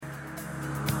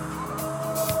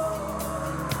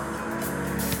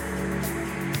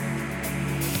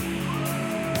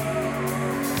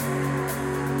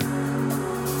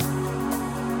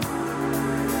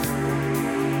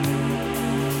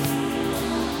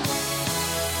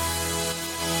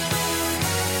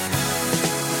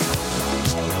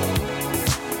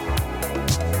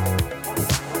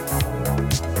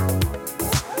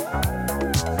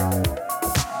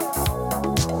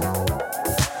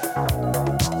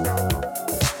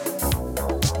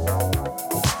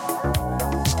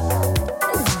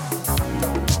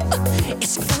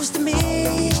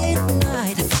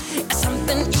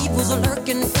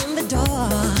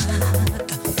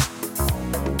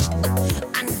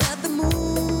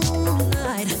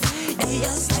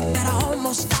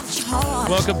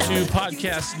Welcome to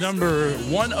podcast number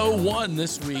 101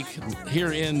 this week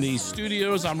here in the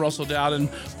studios. I'm Russell Dowden,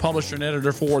 publisher and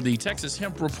editor for the Texas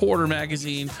Hemp Reporter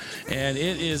magazine, and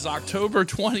it is October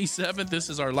 27th. This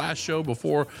is our last show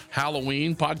before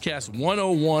Halloween, podcast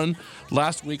 101,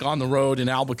 last week on the road in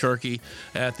Albuquerque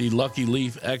at the Lucky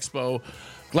Leaf Expo.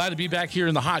 Glad to be back here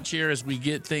in the hot chair as we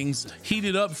get things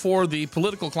heated up for the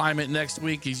political climate next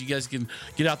week, as you guys can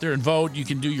get out there and vote. You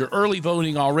can do your early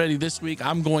voting already this week.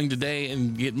 I'm going today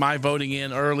and get my voting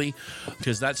in early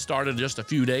because that started just a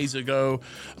few days ago.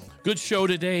 Good show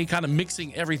today, kind of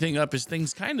mixing everything up as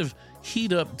things kind of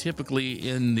heat up typically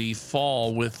in the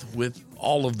fall with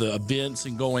all of the events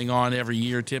and going on every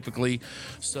year typically.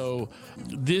 So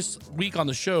this week on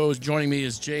the show, joining me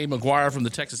is Jay McGuire from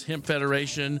the Texas Hemp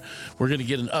Federation. We're going to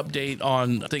get an update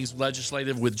on things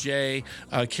legislative with Jay.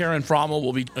 Karen Frommel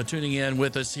will be tuning in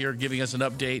with us here, giving us an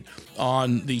update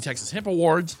on the Texas Hemp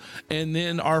Awards. And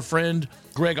then our friend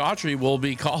Greg Autry will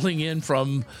be calling in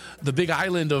from the big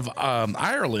island of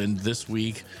Ireland this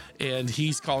week, and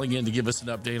he's calling in to give us an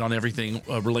update on everything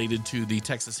related to the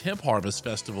Texas Hemp Harvest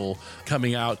Festival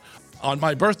coming out on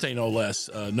my birthday, no less,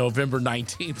 November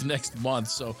 19th next month.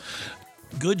 So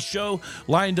good show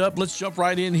lined up. Let's jump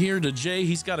right in here to Jay.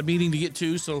 He's got a meeting to get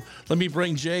to, so let me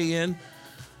bring Jay in.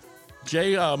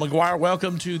 Jay McGuire,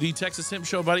 welcome to the Texas Hemp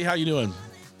Show, buddy. How you doing?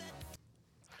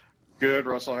 Good,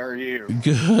 Russell. How are you?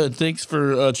 Good. Thanks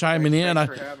for chiming in.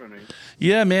 Thanks for having me.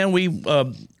 Yeah, man, we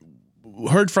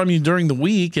heard from you during the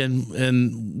week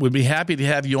and would be happy to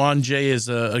have you on, Jay, as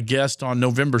a guest on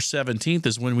November 17th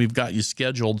is when we've got you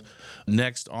scheduled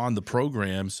next on the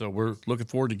program. So we're looking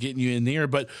forward to getting you in there.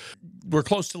 But we're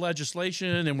close to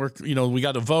legislation and we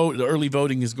got a vote. The early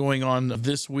voting is going on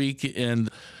this week, and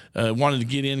wanted to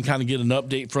get in, kind of get an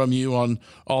update from you on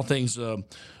all things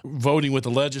voting with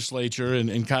the legislature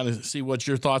and kind of see what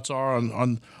your thoughts are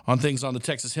on things on the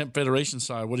Texas Hemp Federation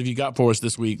side. What have you got for us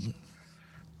this week?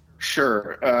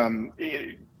 Sure.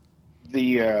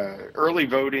 The early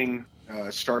voting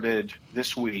started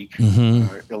this week.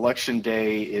 Mm-hmm. Election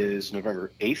day is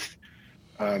November 8th.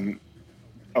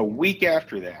 A week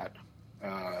after that,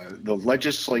 the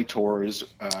legislators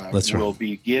will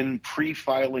begin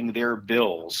pre-filing their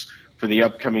bills for the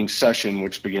upcoming session,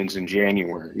 which begins in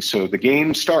January. So the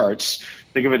game starts,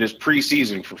 think of it as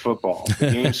preseason for football.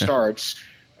 The game starts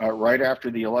right after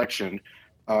the election.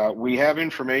 We have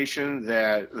information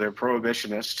that the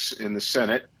prohibitionists in the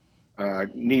Senate,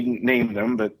 needn't name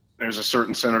them, but there's a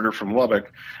certain senator from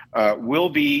Lubbock, will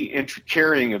be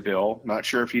carrying a bill, not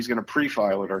sure if he's going to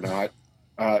pre-file it or not,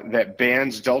 that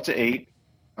bans Delta-8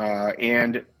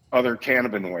 and other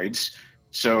cannabinoids.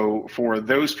 So for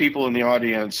those people in the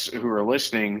audience who are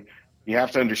listening, you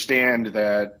have to understand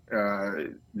that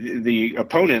the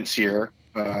opponents here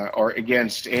are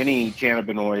against any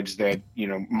cannabinoids that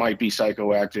might be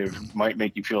psychoactive, might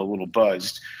make you feel a little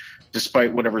buzzed,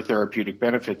 despite whatever therapeutic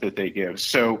benefit that they give.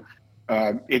 So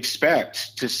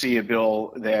expect to see a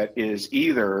bill that is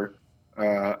either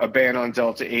a ban on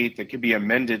Delta-8 that could be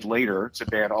amended later to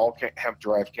ban all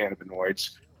hemp-derived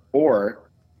cannabinoids, or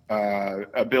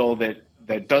a bill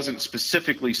that doesn't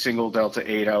specifically single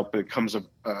Delta-8 out, but comes at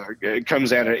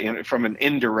it from an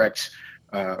indirect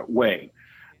way.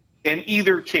 In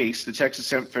either case, the Texas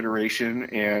Hemp Federation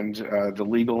and the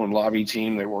legal and lobby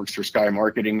team that works for Sky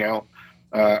Marketing now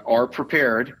are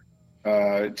prepared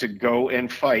to go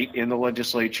and fight in the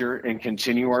legislature and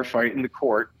continue our fight in the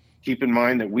court. Keep in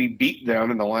mind that we beat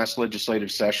them in the last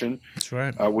legislative session. That's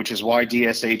right. Which is why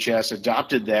DSHS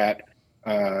adopted that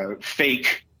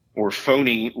fake or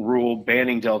phony rule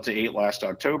banning Delta-8 last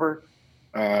October.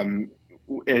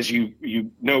 As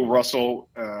you know, Russell,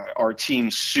 our team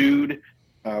sued.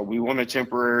 We won a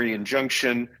temporary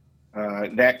injunction.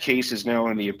 That case is now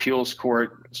in the appeals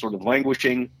court, sort of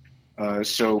languishing.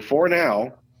 So for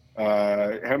now,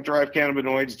 hemp-derived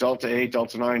cannabinoids, Delta-8,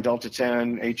 Delta-9,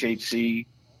 Delta-10, HHC,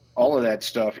 all of that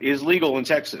stuff is legal in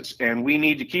Texas, and we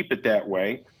need to keep it that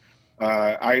way.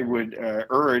 I would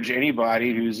urge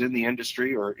anybody who's in the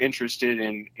industry or interested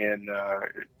in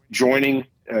joining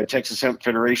Texas Hemp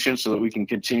Federation so that we can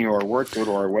continue our work, go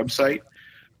to our website,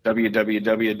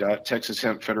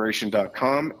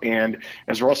 www.texashempfederation.com. And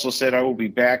as Russell said, I will be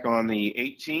back on the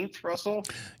 18th, Russell?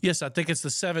 Yes, I think it's the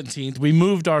 17th. We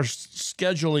moved our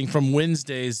scheduling from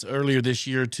Wednesdays earlier this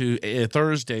year to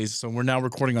Thursdays, so we're now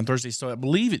recording on Thursdays. So I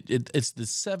believe it's the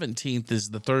 17th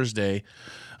is the Thursday.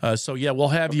 So, yeah, we'll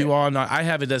have you on. I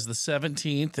have it as the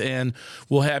 17th, and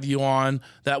we'll have you on.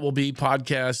 That will be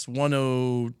podcast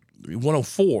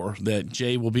 104 that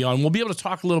Jay will be on. We'll be able to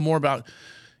talk a little more about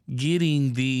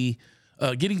getting the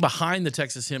getting behind the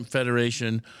Texas Hemp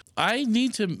Federation, I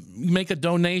need to make a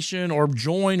donation or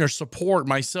join or support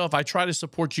myself. I try to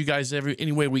support you guys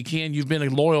any way we can. You've been a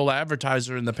loyal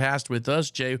advertiser in the past with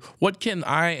us, Jay. What can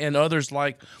I and others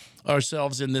like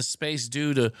ourselves in this space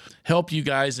do to help you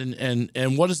guys, and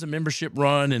what does the membership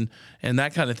run and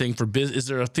that kind of thing for business? Is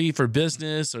there a fee for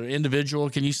business or individual?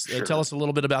 Can you tell us a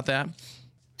little bit about that?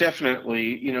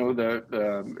 Definitely.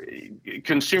 The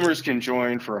consumers can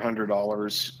join for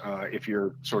 $100 if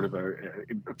you're sort of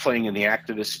playing in the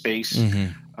activist space.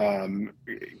 Mm-hmm.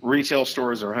 Retail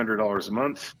stores are $100 a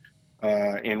month,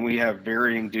 and we have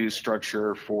varying due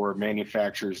structure for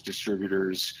manufacturers,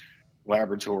 distributors,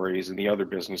 laboratories, and the other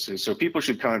businesses. So people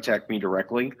should contact me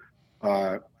directly.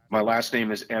 My last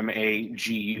name is Maguire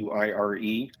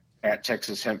at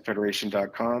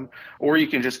TexasHempFederation.com, or you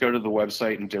can just go to the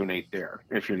website and donate there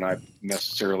if you're not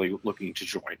necessarily looking to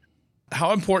join.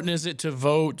 How important is it to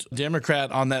vote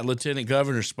Democrat on that lieutenant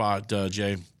governor spot,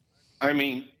 Jay? I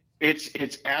mean,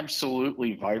 it's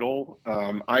absolutely vital.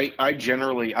 I'm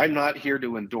not here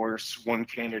to endorse one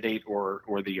candidate or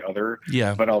the other.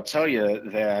 Yeah. But I'll tell you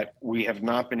that we have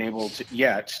not been able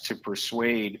to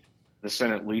persuade the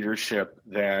Senate leadership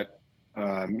that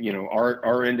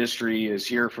our industry is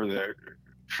here for the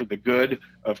good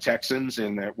of Texans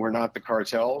and that we're not the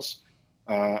cartels.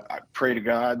 I pray to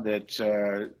God that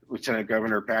Lieutenant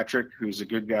Governor Patrick, who's a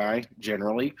good guy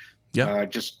generally,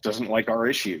 just doesn't like our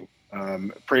issue.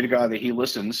 Pray to God that he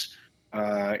listens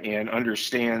and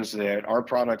understands that our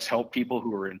products help people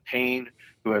who are in pain,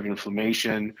 who have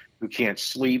inflammation, who can't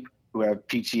sleep, who have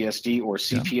PTSD or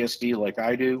CPSD like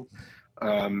I do.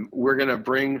 We're going to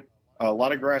bring a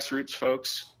lot of grassroots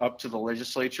folks up to the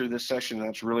legislature this session.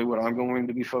 That's really what I'm going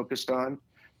to be focused on.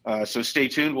 So stay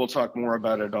tuned. We'll talk more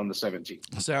about it on the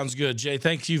 17th. Sounds good. Jay,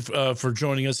 thank you for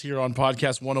joining us here on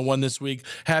Podcast 101 this week.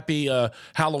 Happy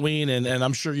Halloween, and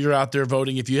I'm sure you're out there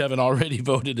voting if you haven't already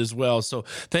voted as well. So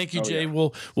thank you, Jay. Yeah.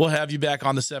 We'll have you back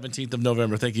on the 17th of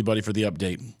November. Thank you, buddy, for the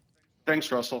update.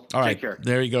 Thanks, Russell. All right. Take care.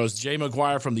 There he goes. Jay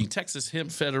Maguire from the Texas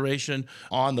Hemp Federation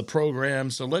on the program.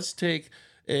 So let's take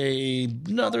a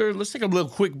little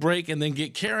quick break and then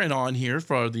get Karen on here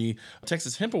for the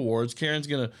Texas Hemp Awards. Karen's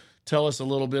going to tell us a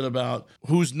little bit about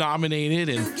who's nominated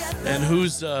and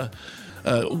who's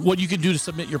what you can do to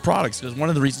submit your products. Because one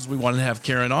of the reasons we wanted to have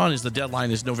Karen on is the deadline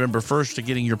is November 1st to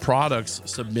getting your products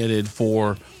submitted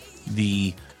for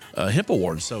the Hemp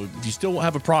Awards. So if you still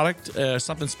have a product,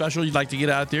 something special you'd like to get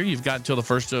out there, you've got until the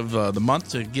 1st of the month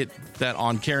to get that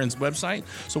on Karen's website.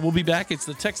 So we'll be back. It's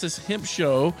the Texas Hemp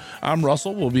Show. I'm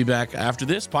Russell. We'll be back after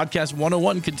this. Podcast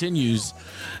 101 continues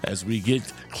as we get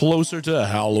closer to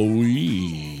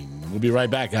Halloween. We'll be right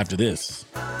back after this.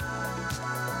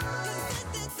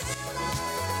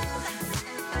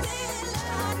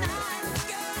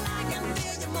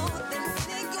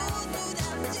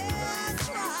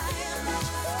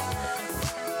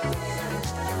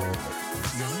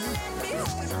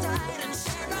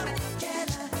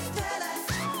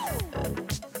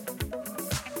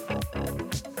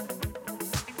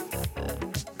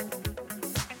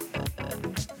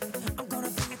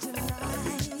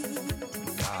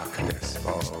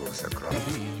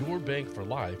 For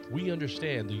life, we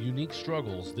understand the unique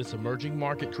struggles this emerging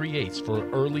market creates for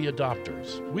early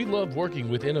adopters. We love working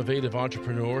with innovative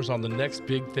entrepreneurs on the next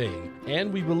big thing,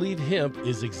 and we believe hemp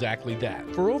is exactly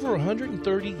that. For over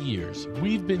 130 years,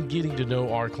 we've been getting to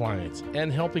know our clients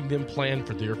and helping them plan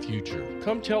for their future.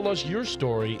 Come tell us your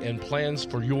story and plans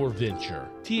for your venture.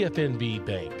 TFNB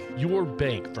Bank, your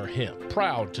bank for hemp,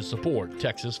 proud to support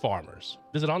Texas farmers.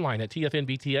 Visit online at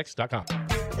tfnbtx.com.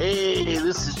 Hey,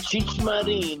 this is Cheech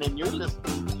Marin, and you're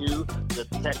listening to the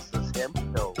Texas Hemp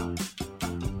Show.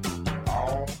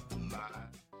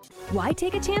 Why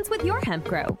take a chance with your hemp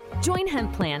grow? Join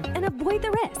Hemp Plan and avoid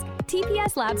the risk.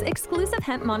 TPS Labs' exclusive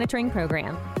hemp monitoring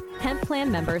program. Hemp Plan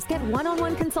members get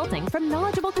one-on-one consulting from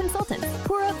knowledgeable consultants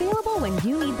who are available when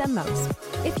you need them most.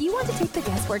 If you want to take the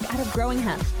guesswork out of growing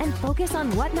hemp and focus on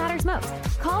what matters most,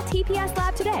 call TPS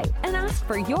Lab today and ask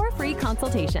for your free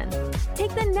consultation.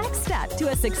 Take the next step to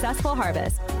a successful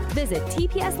harvest. Visit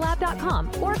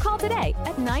tpslab.com or call today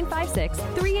at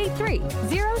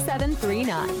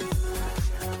 956-383-0739.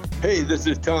 Hey, this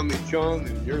is Tommy Chong,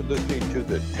 and you're listening to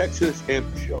the Texas Hemp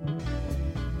Show.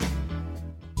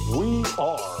 We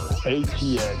are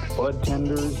ATX Bud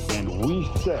Tenders, and we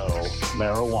sell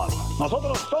marijuana.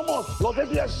 Nosotros somos los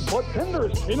ATX Bud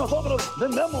Tenders, y nosotros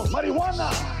vendemos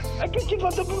marihuana.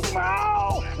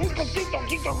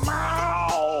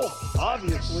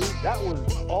 Obviously, that was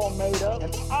all made up,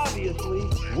 and obviously,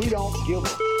 we don't give a.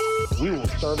 We will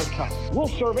serve a cop. We'll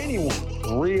serve anyone.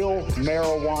 Real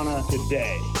marijuana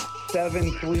today.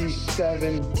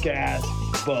 737 gas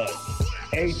bud.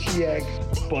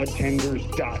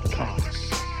 ATXBudtenders.com.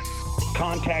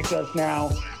 Contact us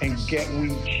now and get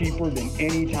weed cheaper than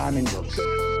any time in your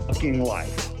fucking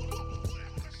life.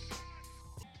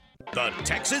 The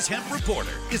Texas Hemp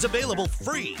Reporter is available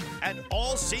free at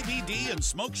all CBD and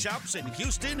smoke shops in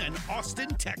Houston and Austin,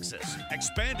 Texas.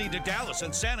 Expanding to Dallas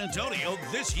and San Antonio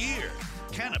this year.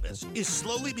 Cannabis is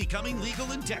slowly becoming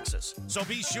legal in Texas, so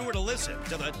be sure to listen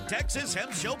to the Texas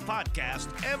Hemp Show podcast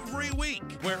every week,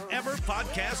 wherever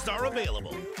podcasts are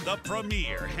available. The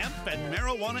premier hemp and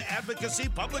marijuana advocacy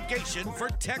publication for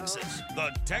Texas,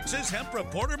 the Texas Hemp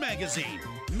Reporter magazine,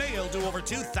 mailed to over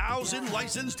 2,000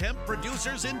 licensed hemp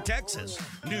producers in Texas.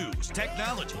 News,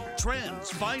 technology, trends,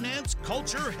 finance,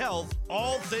 culture, health,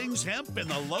 all things hemp in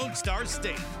the Lone Star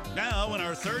State. Now in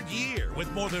our third year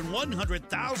with more than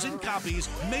 100,000 copies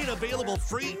made available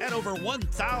free at over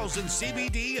 1,000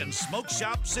 CBD and smoke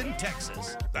shops in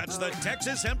Texas. That's the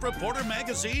Texas Hemp Reporter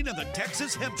magazine and the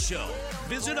Texas Hemp Show.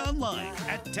 Visit online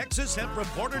at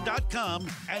TexasHempReporter.com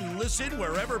and listen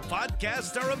wherever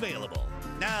podcasts are available.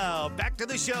 Now, back to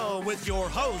the show with your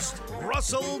host,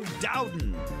 Russell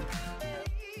Dowden.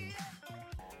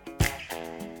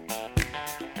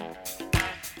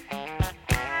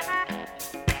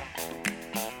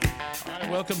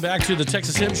 Welcome back to the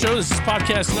Texas Hemp Show. This is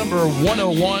podcast number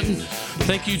 101.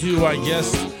 Thank you to our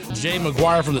guest, Jay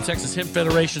McGuire from the Texas Hemp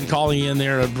Federation, calling in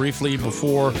there briefly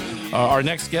before our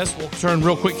next guest. We'll turn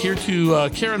real quick here to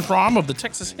Karen Fromm of the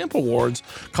Texas Hemp Awards,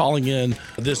 calling in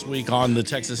this week on the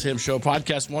Texas Hemp Show,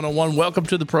 podcast 101. Welcome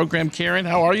to the program, Karen.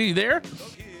 How are you? You there?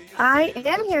 I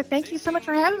am here. Thank you so much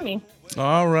for having me.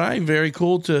 All right. Very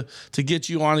cool to get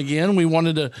you on again. We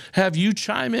wanted to have you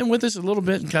chime in with us a little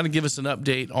bit and kind of give us an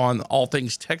update on all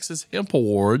things Texas Hemp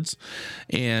Awards.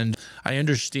 And I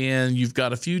understand you've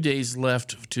got a few days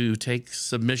left to take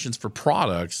submissions for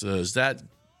products. Is that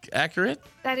accurate?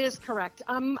 That is correct.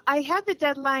 I had the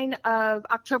deadline of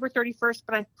October 31st,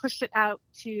 but I pushed it out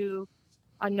to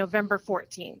on November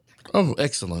 14th. Oh,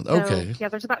 excellent. Okay. So, yeah,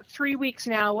 there's about 3 weeks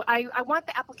now. I want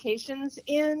the applications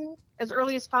in as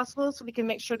early as possible so we can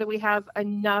make sure that we have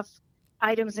enough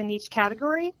items in each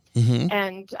category. Mm-hmm.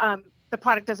 And the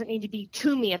product doesn't need to be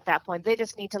to me at that point. They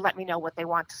just need to let me know what they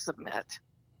want to submit.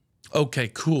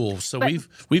 Okay, cool. So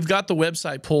we've got the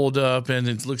website pulled up, and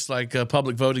it looks like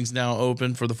public voting's now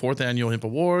open for the 4th Annual Hemp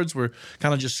Awards. We're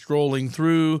kind of just scrolling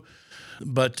through.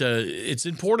 But it's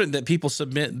important that people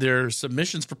submit their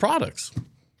submissions for products.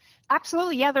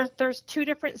 Absolutely. Yeah, there's two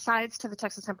different sides to the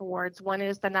Texas Hemp Awards. One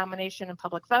is the nomination and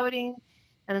public voting,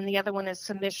 and then the other one is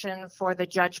submission for the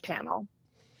judge panel.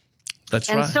 That's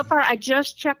right. And so far, I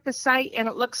just checked the site, and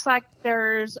it looks like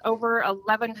there's over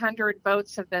 1,100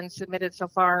 votes have been submitted so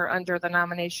far under the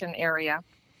nomination area.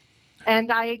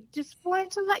 And I just wanted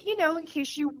to let you know, in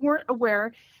case you weren't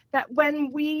aware, that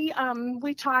when we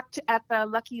talked at the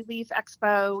Lucky Leaf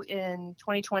Expo in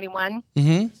 2021,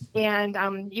 mm-hmm.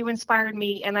 and you inspired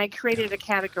me, and I created a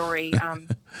category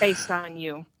based on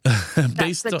you.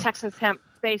 That's the Texas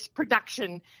Hemp-based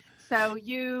production. So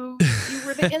you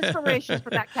were the inspiration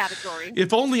for that category.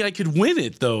 If only I could win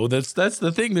it, though. That's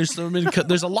the thing. There's so many.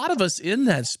 There's a lot of us in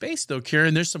that space, though,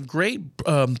 Karen. There's some great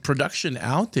production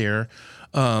out there.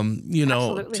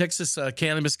 Absolutely. Texas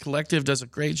Cannabis Collective does a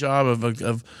great job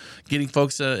of getting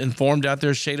folks informed out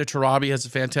there. Shada Tarabi has a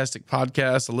fantastic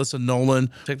podcast. Alyssa Nolan,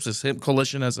 Texas Hemp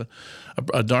Coalition has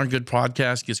a darn good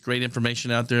podcast, gets great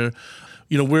information out there.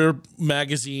 We're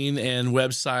magazine and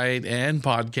website and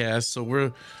podcast, so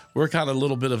we're kind of a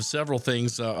little bit of several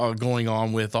things going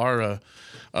on with our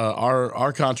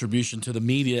contribution to the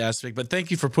media aspect. But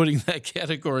thank you for putting that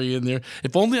category in there.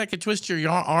 If only I could twist your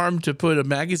arm to put a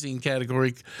magazine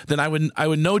category, then I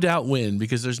would no doubt win,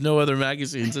 because there's no other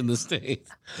magazines in the state.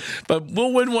 But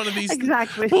we'll win one of these.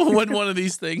 Exactly. We'll win one of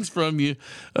these things from you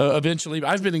eventually.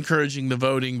 I've been encouraging the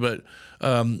voting, but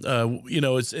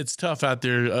it's tough out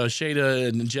there. Shada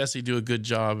and Jesse do a good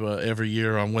job every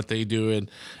year on what they do,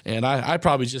 and I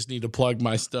probably just need to plug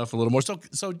my stuff a little more. So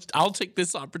I'll take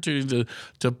this opportunity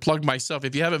to plug myself.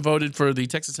 If you haven't voted for the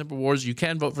Texas Hemp Awards, you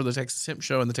can vote for the Texas Hemp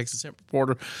Show and the Texas Hemp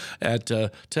Reporter at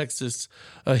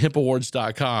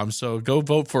TexasHempAwards.com. So go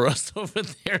vote for us over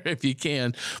there if you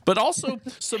can. But also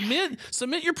submit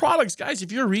your products, guys.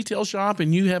 If you're a retail shop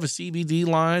and you have a CBD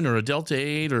line or a Delta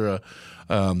 8 or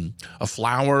a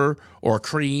flower or a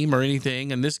cream or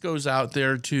anything, and this goes out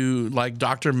there to like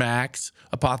Dr. Max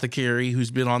Apothecary, who's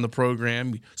been on the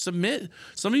program. Submit.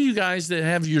 Some of you guys that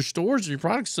have your stores or your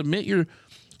products, get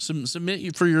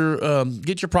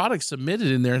your products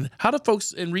submitted in there. And how do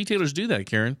folks and retailers do that,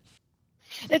 Karen?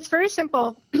 It's very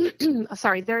simple.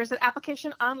 Sorry, there's an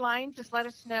application online. Just let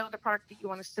us know the product that you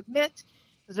want to submit.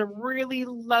 There's a really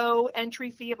low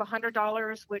entry fee of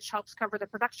 $100, which helps cover the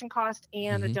production cost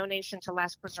and a donation to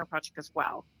Last Prisoner Project as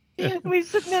well. We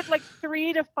submit like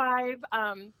 3 to 5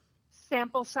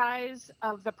 sample size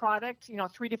of the product,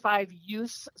 3 to 5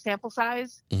 use sample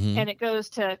size, and it goes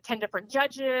to 10 different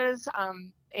judges.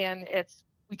 And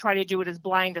we try to do it as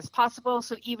blind as possible.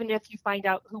 So even if you find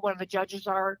out who one of the judges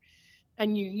are,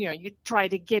 and you try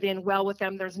to get in well with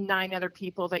them, there's 9 other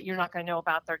people that you're not going to know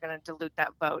about. They're going to dilute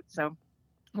that vote. So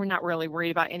we're not really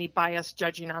worried about any bias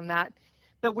judging on that.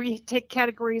 But we take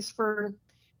categories for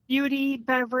beauty,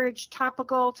 beverage,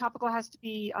 topical. Topical has to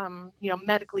be,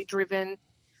 medically driven.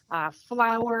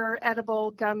 Flour,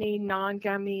 edible, gummy,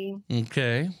 non-gummy.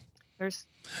 Okay. There's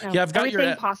I've got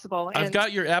everything possible. I've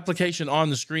got your application on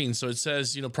the screen. So it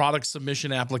says, product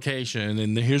submission application.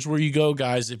 And here's where you go,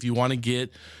 guys, if you want to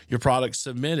get your product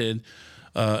submitted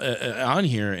on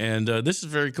here. And this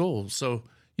is very cool. So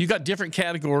you got different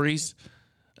categories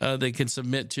they can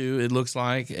submit to, it looks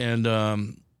like. And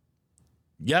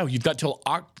you've got till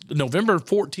November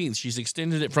 14th. She's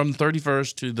extended it from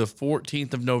 31st to the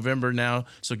 14th of November now.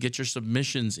 So get your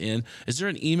submissions in. Is there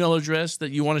an email address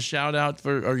that you want to shout out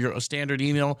or your standard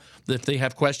email if they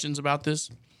have questions about this?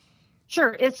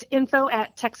 Sure. It's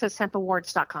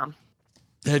info@texashempawards.com.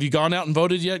 Have you gone out and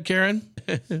voted yet, Karen?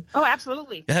 Oh,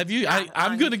 absolutely. Have you? Yeah,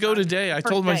 I'm going to go today. I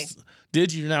told my...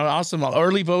 Did you? Now, awesome.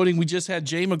 Early voting. We just had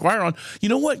Jay McGuire on. You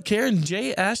know what, Karen?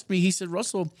 Jay asked me, he said,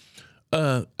 Russell,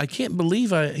 I can't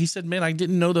believe he said, man, I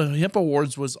didn't know the Hemp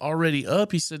Awards was already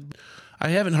up. He said, I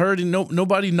haven't heard, and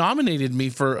nobody nominated me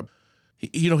for,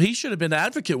 he should have been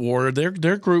Advocate War.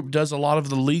 Their group does a lot of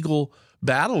the legal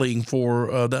battling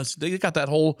for, they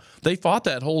fought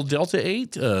that whole Delta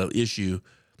 8 issue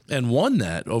and won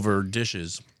that over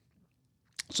dishes.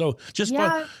 So just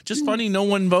funny, no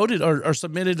one voted or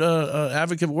submitted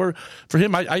Advocate War for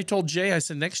him. I told Jay, I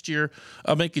said, next year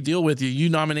I'll make a deal with you. You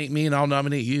nominate me and I'll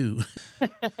nominate you.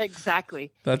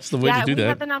 Exactly. That's the way to do that. We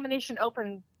had the nomination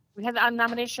open. We had the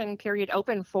nomination period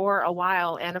open for a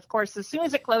while. And of course, as soon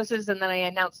as it closes and then I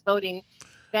announce voting,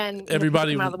 then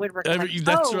everybody out of the woodwork.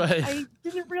 That's right. I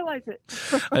didn't realize it.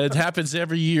 It happens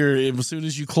every year. As soon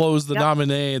as you close the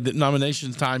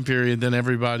nomination time period, then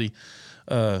everybody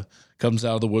comes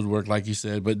out of the woodwork, like you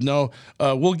said. But no,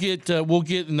 we'll get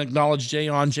and acknowledge Jay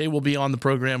on. Jay will be on the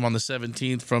program on the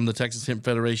 17th from the Texas Hemp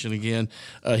Federation again.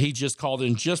 He just called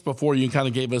in just before you and kind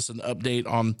of gave us an update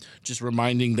on just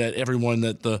reminding that everyone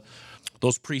that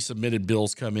those pre-submitted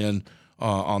bills come in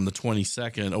on the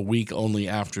 22nd, a week only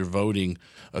after voting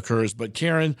occurs. But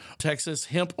Karen, Texas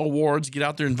Hemp Awards, get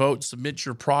out there and vote, submit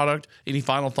your product. Any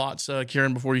final thoughts,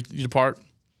 Karen, before you depart?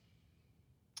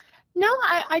 No,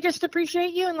 I just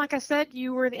appreciate you. And like I said,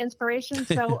 you were the inspiration.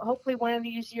 So hopefully one of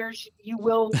these years you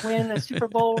will win a Super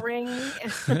Bowl ring.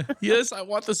 Yes, I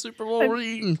want the Super Bowl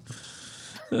ring.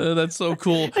 That's so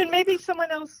cool. And maybe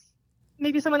someone else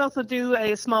will do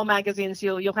a small magazine,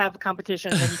 so you'll have a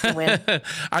competition and you can win.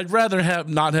 I'd rather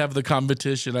not have the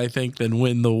competition, I think, than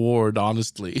win the award,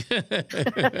 honestly.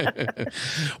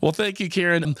 Well, thank you,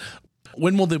 Karen.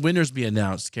 When will the winners be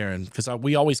announced, Karen? Because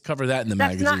we always cover that in the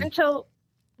magazine.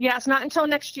 It's not until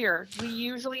next year. We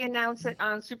usually announce it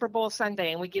on Super Bowl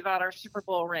Sunday, and we give out our Super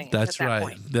Bowl ring. That's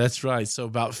right. That's right. So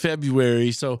about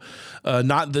February. So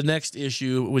not the next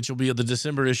issue, which will be the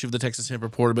December issue of the Texas Hemp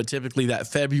Reporter, but typically that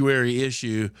February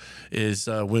issue is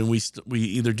when we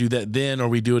either do that then or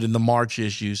we do it in the March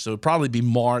issue. So it'll probably be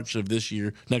March of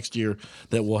next year,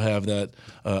 that we'll have that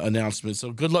announcement.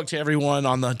 So good luck to everyone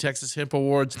on the Texas Hemp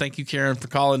Awards. Thank you, Karen, for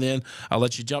calling in. I'll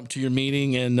let you jump to your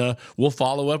meeting, and we'll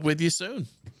follow up with you soon.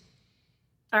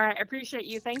 All right. I appreciate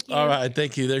you. Thank you. All right.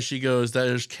 Thank you. There she goes.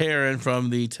 There's Karen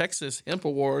from the Texas Hemp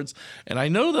Awards. And I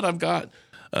know that I've got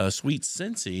Sweet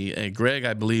Cincy, Greg,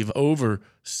 I believe,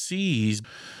 overseas.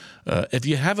 If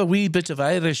you have a wee bit of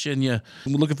Irish in you,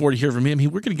 I'm looking forward to hearing from him.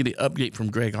 We're going to get an update from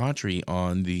Greg Autry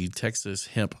on the Texas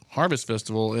Hemp Harvest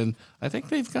Festival. And I think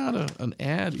they've got an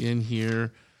ad in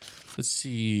here. Let's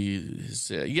see.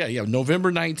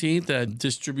 November 19th at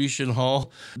Distribution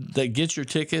Hall. That gets your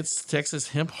tickets. Texas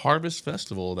Hemp Harvest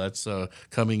Festival. That's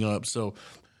coming up. So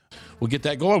we'll get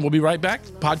that going. We'll be right back.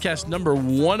 Podcast number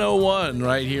 101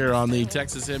 right here on the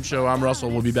Texas Hemp Show. I'm Russell.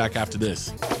 We'll be back after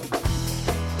this.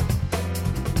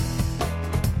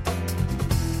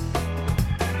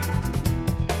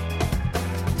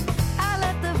 I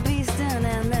let the beast in,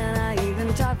 and then I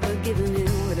even tried forgiving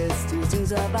him, but it still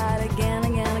stings up out again.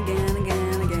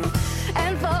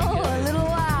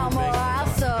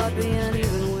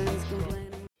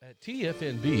 Tia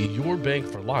TFNB, your bank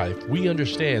for life, we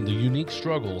understand the unique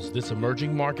struggles this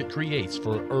emerging market creates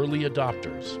for early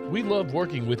adopters. We love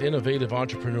working with innovative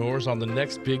entrepreneurs on the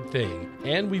next big thing,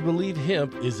 and we believe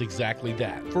hemp is exactly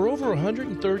that. For over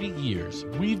 130 years,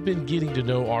 we've been getting to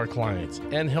know our clients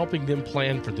and helping them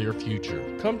plan for their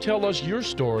future. Come tell us your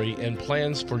story and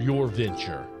plans for your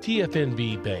venture.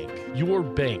 TFNB Bank, your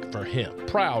bank for hemp,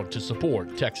 proud to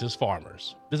support Texas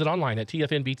farmers. Visit online at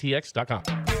tfnbtx.com.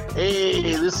 Hey,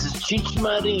 this is Cheech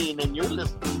Marin, and you're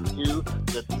listening to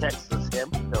the Texas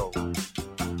Hemp Show.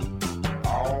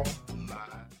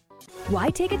 Why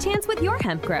take a chance with your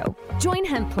hemp grow? Join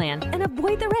Hemp Plan and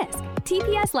avoid the risk.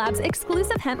 TPS Labs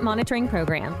exclusive hemp monitoring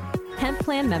program. Hemp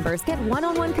Plan members get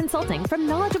one-on-one consulting from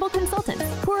knowledgeable consultants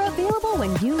who are available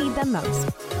when you need them most.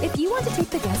 If you want to take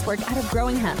the guesswork out of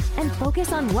growing hemp and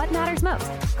focus on what matters most,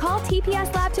 call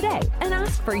TPS Lab today and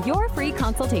ask for your free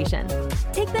consultation.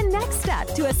 Take the next step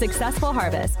to a successful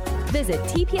harvest. Visit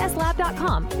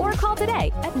tpslab.com or call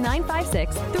today at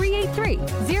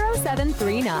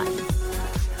 956-383-0739.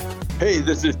 Hey,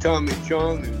 this is Tommy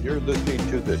Chong, and you're listening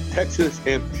to the Texas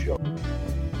Hemp Show.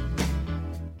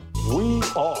 We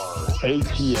are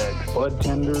ATX Bud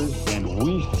Tenders, and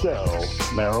we sell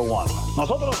marijuana.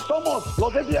 Nosotros somos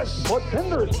los ATX Bud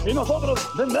Tenders, y nosotros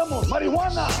vendemos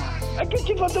marihuana.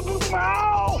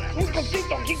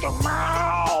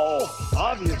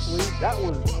 Obviously, that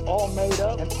was all made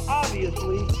up, and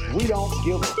obviously, we don't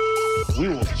give a. We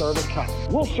will serve a cop.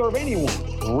 We'll serve anyone.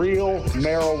 Real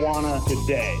marijuana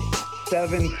today.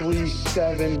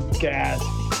 737 Gas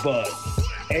Bud.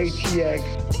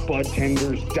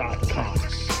 ATXBudTenders.com.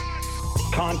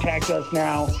 Contact us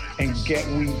now and get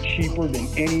weed cheaper than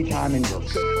any time in your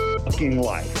fucking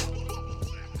life.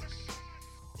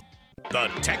 The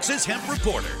Texas Hemp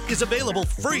Reporter is available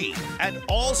free at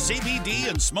all CBD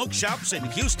and smoke shops in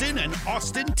Houston and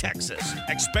Austin, Texas,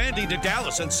 expanding to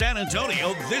Dallas and San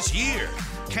Antonio this year.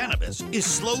 Cannabis is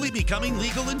slowly becoming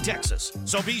legal in Texas,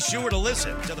 so be sure to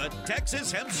listen to the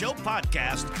Texas Hemp Show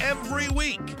podcast every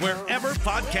week, wherever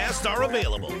podcasts are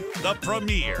available. The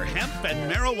premier hemp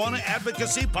and marijuana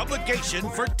advocacy publication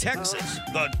for Texas,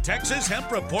 the Texas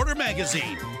Hemp Reporter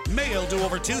magazine, mailed to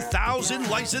over 2,000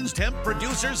 licensed hemp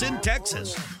producers in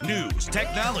Texas. News,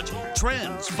 technology,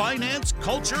 trends, finance,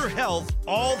 culture, health,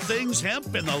 all things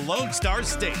hemp in the Lone Star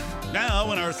State.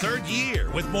 Now in our third year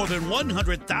with more than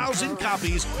 100,000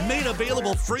 copies made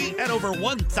available free at over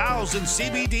 1,000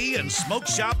 CBD and smoke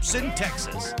shops in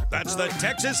Texas. That's the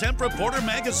Texas Hemp Reporter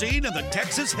magazine and the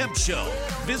Texas Hemp Show.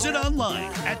 Visit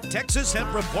online at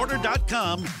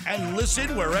texashempreporter.com and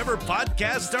listen wherever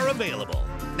podcasts are available.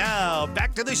 Now,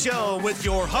 back to the show with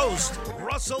your host,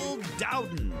 Russell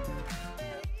Dowden.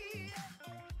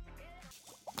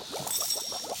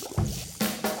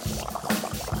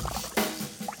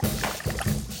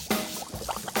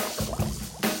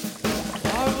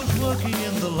 I was working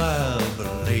in the lab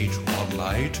late one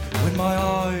night when my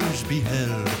eyes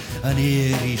beheld an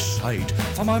eerie sight.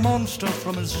 For my monster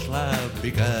from his slab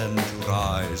began to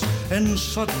rise, and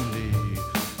suddenly,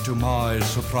 to my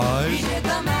surprise, he did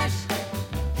the mash.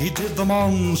 He did the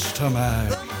monster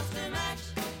mash.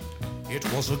 It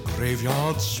was a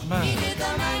graveyard smash. He did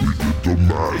the mash. It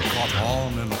got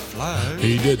on in a flash.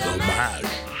 He did the mash.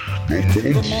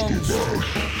 The monster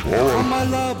from my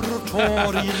laboratory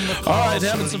in the All right,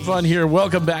 having some fun here.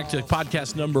 Welcome back to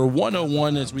podcast number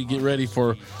 101 as we get ready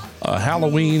for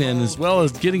Halloween and as well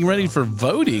as getting ready for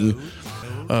voting.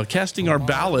 Casting our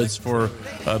ballots for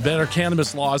better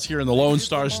cannabis laws here in the Lone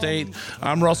Star State.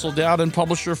 I'm Russell Dowden,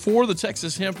 publisher for the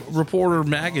Texas Hemp Reporter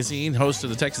magazine, host of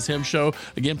the Texas Hemp Show.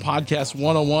 Again, podcast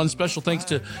 101. Special thanks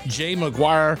to Jay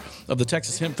McGuire of the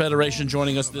Texas Hemp Federation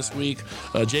joining us this week.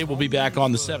 Jay will be back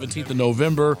on the 17th of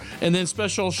November. And then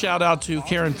special shout out to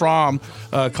Karen Fromm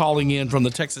calling in from the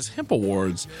Texas Hemp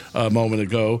Awards a moment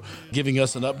ago, giving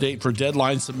us an update for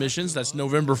deadline submissions. That's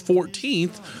November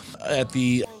 14th at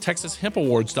the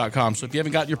TexasHempAwards.com. So if you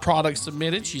haven't got your product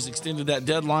submitted, she's extended that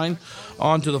deadline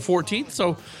on to the 14th.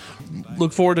 So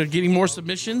look forward to getting more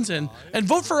submissions and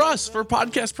vote for us for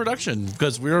podcast production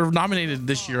because we're nominated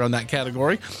this year on that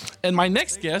category. And my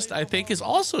next guest, I think, is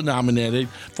also nominated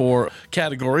for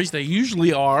categories. They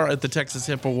usually are at the Texas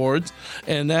Hemp Awards.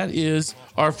 And that is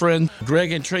our friend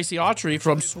Greg and Tracy Autry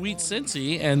from Sweet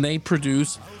Cincy. And they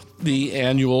produce the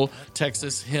annual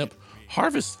Texas Hemp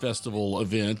Harvest Festival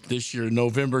event this year,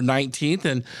 November 19th.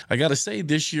 And I got to say,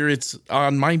 this year it's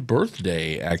on my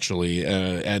birthday, actually,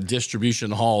 at Distribution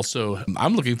Hall. So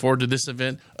I'm looking forward to this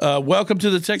event. Welcome to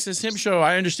the Texas Hemp Show.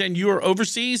 I understand you are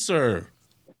overseas, sir.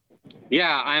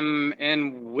 Yeah, I'm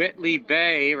in Whitley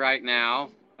Bay right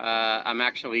now. I'm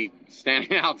actually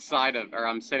sitting outside of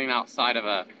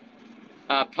a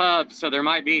pub, so there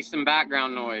might be some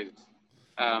background noise.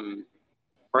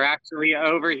 We're actually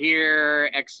over here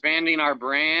expanding our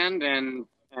brand and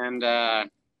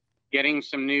getting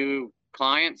some new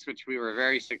clients, which we were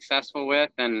very successful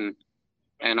with, and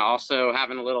also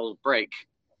having a little break.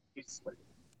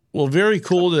 Well, very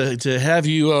cool to have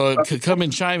you come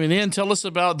and chiming in. Tell us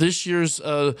about this year's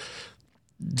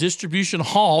Distribution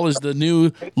Hall is the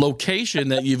new location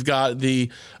that you've got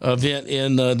the event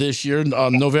in this year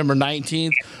on November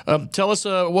 19th. Tell us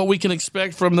what we can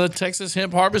expect from the Texas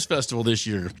Hemp Harvest Festival this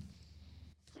year.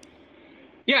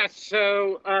 Yeah,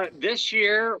 so this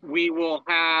year we will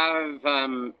have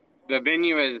the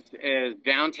venue is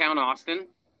downtown Austin.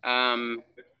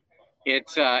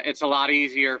 It's a lot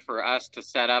easier for us to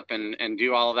set up and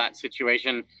do all of that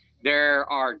situation.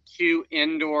 There are 2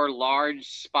 indoor large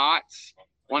spots.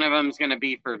 One of them is going to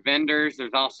be for vendors.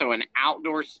 There's also an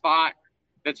outdoor spot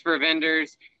that's for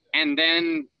vendors. And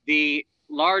then the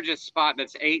largest spot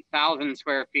that's 8,000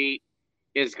 square feet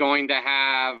is going to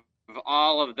have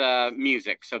all of the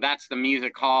music. So that's the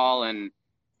music hall and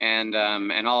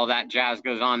all of that jazz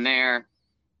goes on there.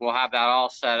 We'll have that all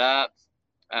set up.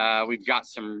 We've got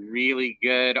some really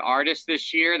good artists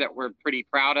this year that we're pretty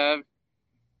proud of.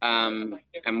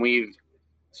 And we've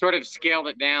sort of scaled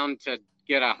it down to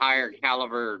get a higher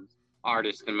caliber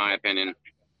artist, in my opinion.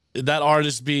 That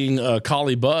artist being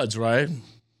Collie Buddz, right?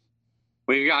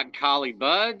 We've got Collie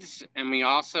Buddz, and we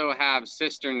also have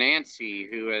Sister Nancy,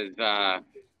 who is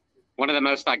one of the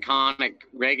most iconic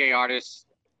reggae artists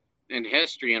in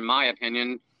history, in my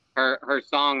opinion. Her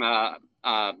song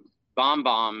Bomb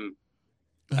Bomb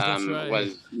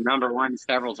was #1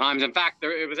 several times. In fact,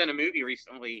 it was in a movie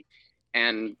recently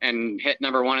and hit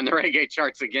 #1 in the reggae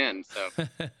charts again. So,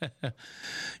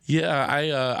 yeah,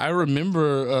 I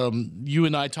remember you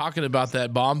and I talking about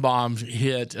that Bomb Bomb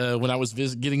hit when I was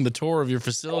getting the tour of your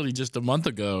facility just a month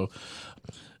ago.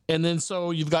 And then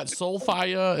so you've got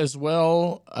Soulfire as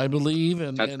well, I believe.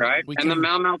 And that's right. And the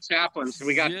Mau Mau Chaplains. So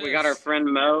we got our friend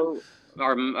Mo.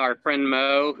 Our friend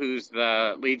Mo, who's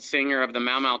the lead singer of the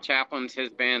Mau Mau Chaplains, his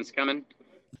band's coming.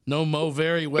 Know Mo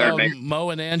very well. Mo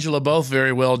and Angela both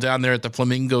very well down there at the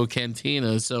Flamingo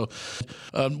Cantina. So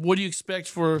what do you expect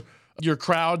for your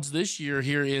crowds this year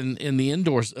here in the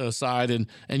indoor side? And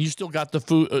you still got the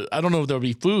food. I don't know if there'll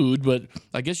be food, but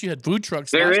I guess you had food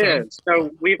trucks. There is.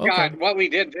 So we've got, what we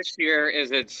did this year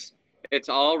is it's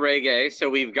all reggae. So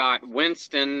we've got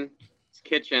Winston's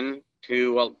Kitchen,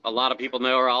 who a lot of people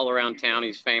know are all around town.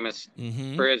 He's famous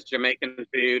for his Jamaican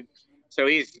food. So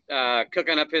he's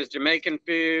cooking up his Jamaican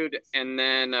food. And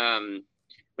then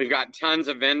we've got tons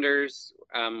of vendors.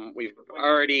 We've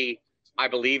already, I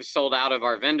believe, sold out of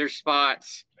our vendor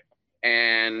spots.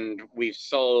 And we've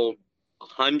sold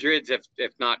hundreds,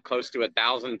 if not close to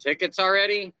 1,000 tickets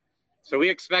already. So we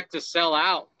expect to sell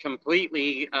out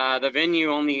completely. The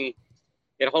venue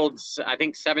it holds, I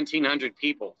think, 1,700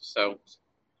 people. So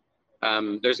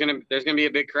there's gonna be a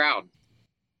big crowd.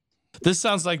 This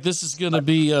sounds like this is going to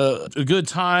be a good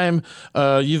time.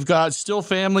 You've got still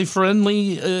family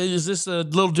friendly. Is this a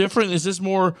little different? Is this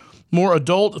more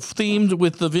adult themed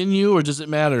with the venue, or does it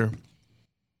matter?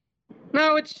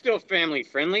 No, it's still family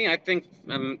friendly. I think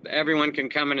everyone can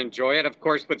come and enjoy it. Of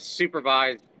course, with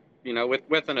supervised,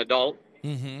 with an adult.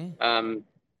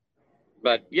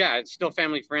 But yeah, it's still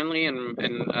family friendly, and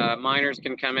minors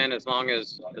can come in as long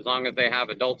as they have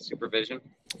adult supervision.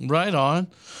 Right on.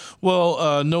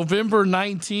 Well, November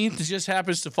 19th just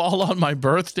happens to fall on my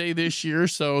birthday this year,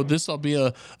 so this will be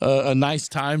a nice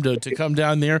time to come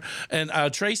down there. And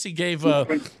Tracy's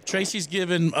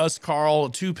given us, Carl,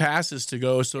 2 passes to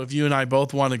go. So if you and I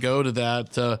both want to go to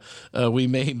that, we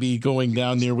may be going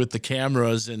down there with the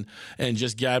cameras and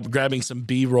just grabbing some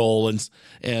B-roll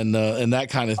and that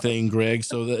kind of thing, Greg.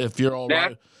 So that if you're all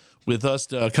right with us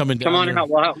coming down, come on there.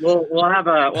 out. We'll have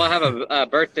a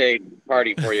birthday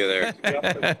party for you there.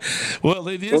 Well,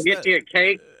 it is. We'll get you a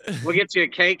cake. We'll get you a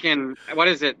cake, and what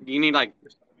is it? You need like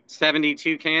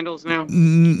 72 candles now?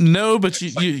 No, but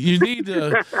you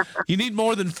need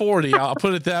more than 40. I'll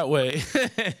put it that way.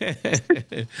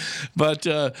 But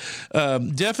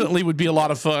definitely would be a lot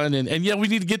of fun, and yeah, we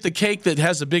need to get the cake that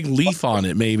has a big leaf on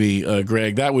it. Maybe,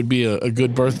 Greg, that would be a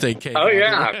good birthday cake. Oh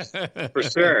yeah, for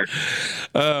sure.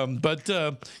 But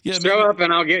yeah, show up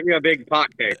and I'll get you a big pot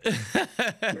cake.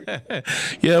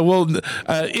 Yeah, well,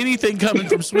 anything coming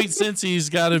from Sweet Cincy's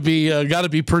got to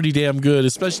be pretty damn good,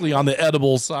 especially on the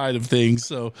edible side of things.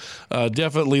 So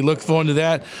definitely look forward to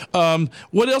that.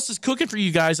 What else is cooking for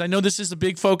you guys? I know this is a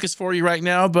big focus for you right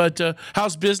now, but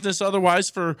how's business otherwise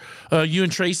for you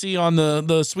and Tracy on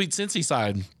the Sweet Cincy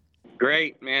side?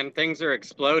 Great, man. Things are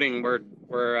exploding.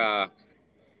 We're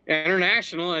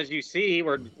International, as you see,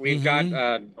 we've got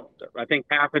I think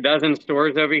half a dozen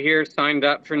stores over here signed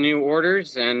up for new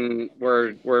orders, and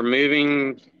we're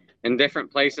moving in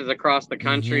different places across the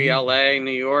country, LA,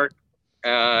 New York,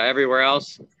 everywhere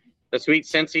else. The Sweet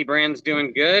Scentsy brand's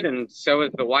doing good, and so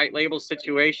is the white label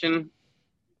situation.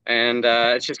 And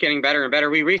it's just getting better and better.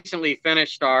 We recently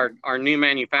finished our new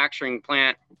manufacturing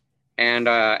plant and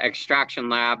extraction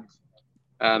lab.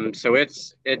 So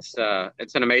it's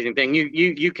an amazing thing.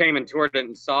 You came and toured it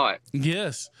and saw it.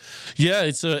 Yes. Yeah,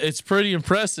 it's pretty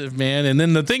impressive, man. And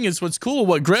then the thing is, what's cool,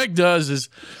 what Greg does is,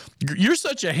 you're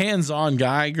such a hands-on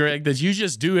guy, Greg, that you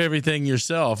just do everything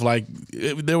yourself. Like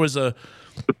it was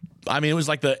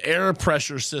like the air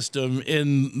pressure system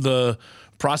in the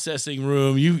processing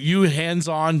room. You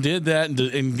hands-on did that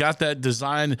and got that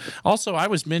design. Also, I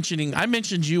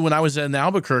mentioned you when I was in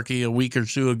Albuquerque a week or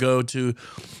two ago to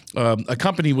a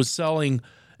company was selling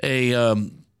a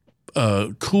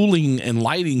cooling and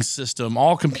lighting system,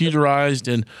 all computerized,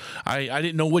 and I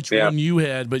didn't know which one you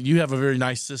had, but you have a very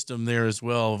nice system there as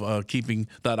well, keeping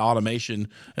that automation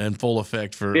in full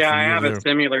effect for. Yeah, for I have a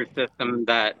similar system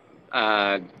that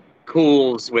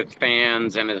cools with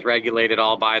fans and is regulated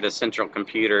all by the central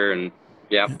computer, and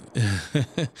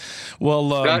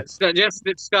well, just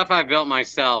stuff I built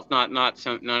myself, not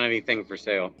anything for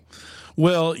sale.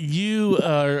 Well, you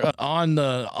are on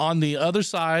the other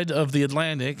side of the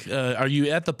Atlantic. Are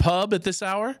you at the pub at this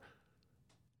hour?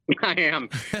 I am.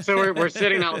 So we're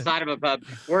sitting outside of a pub.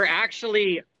 We're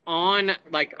actually on,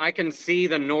 like, I can see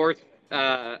the North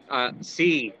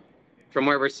Sea from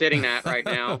where we're sitting at right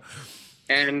now.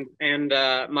 And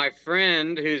my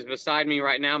friend who's beside me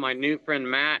right now, my new friend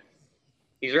Matt,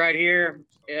 he's right here,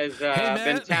 has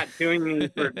been tattooing me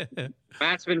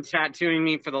Matt's been tattooing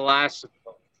me for the last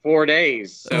 4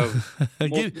 days. So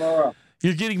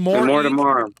you're getting more ink,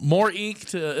 tomorrow. More ink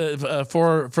to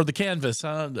for the canvas,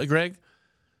 huh, Greg?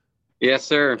 Yes,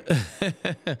 sir.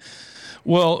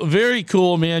 Well, very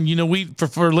cool, man. You know, we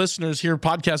for listeners here,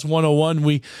 Podcast 101,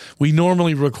 we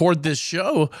normally record this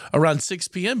show around 6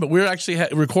 p.m., but we're actually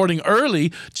recording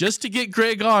early just to get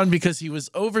Greg on because he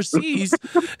was overseas,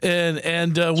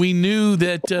 and we knew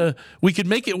that we could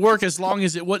make it work as long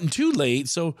as it wasn't too late.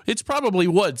 So it's probably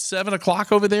 7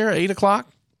 o'clock over there, 8 o'clock.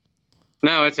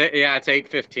 No, it's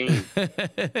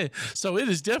 8:15. So it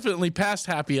is definitely past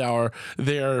happy hour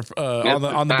there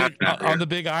on the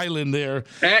big island there.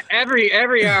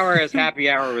 Every hour is happy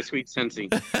hour with Sweet Scentsy.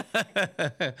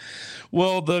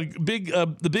 Well, the big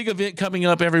event coming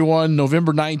up, everyone,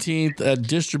 November 19th at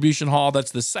Distribution Hall. That's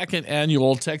the second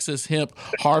annual Texas Hemp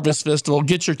Harvest Festival.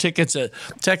 Get your tickets at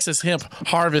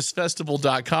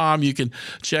TexasHempHarvestFestival.com. You can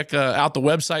check out the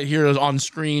website here on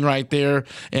screen right there.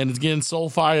 And again,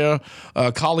 Soulfire.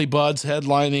 Collie Buds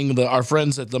headlining. Our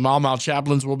friends at the Mau Mau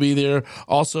Chaplains will be there.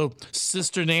 Also,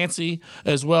 Sister Nancy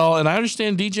as well. And I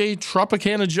understand DJ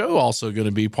Tropicana Joe also going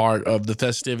to be part of the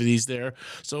festivities there.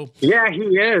 So yeah, he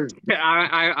is.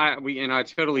 I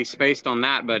totally spaced on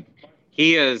that, but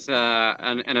he is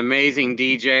an amazing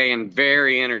DJ and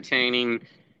very entertaining.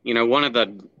 You know, one of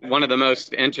the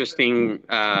most interesting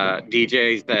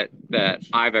DJs that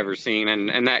I've ever seen,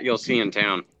 and that you'll see in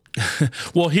town.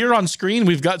 Well, here on screen,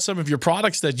 we've got some of your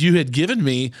products that you had given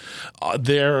me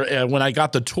there when I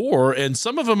got the tour. And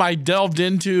some of them I delved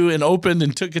into and opened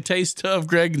and took a taste of,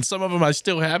 Greg, and some of them I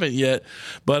still haven't yet.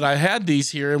 But I had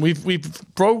these here, and we've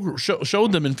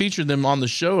showed them and featured them on the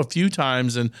show a few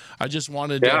times. And I just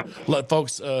wanted to let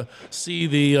folks see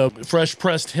the fresh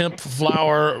pressed hemp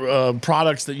flower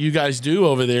products that you guys do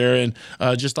over there. And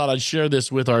just thought I'd share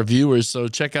this with our viewers. So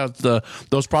check out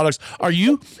those products. Are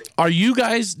you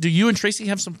guys... Do you and Tracy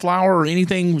have some flower or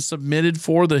anything submitted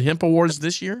for the Hemp Awards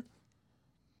this year?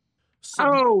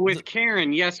 With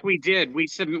Karen, yes, we did. We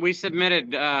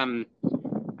submitted. I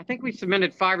think we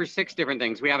submitted 5 or 6 different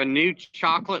things. We have a new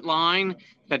chocolate line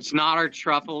that's not our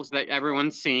truffles that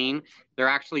everyone's seen. They're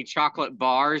actually chocolate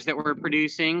bars that we're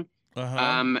producing.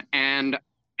 And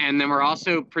then we're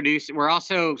also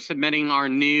submitting our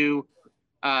new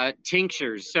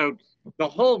tinctures. So the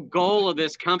whole goal of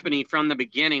this company from the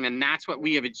beginning, and that's what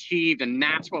we have achieved, and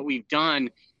that's what we've done,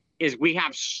 is we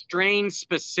have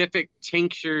strain-specific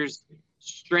tinctures,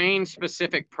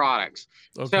 strain-specific products.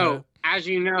 Okay. So, as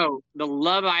you know, the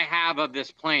love I have of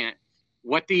this plant,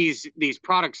 what these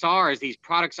products are, is these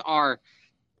products are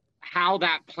how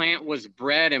that plant was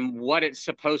bred and what it's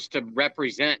supposed to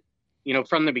represent, you know,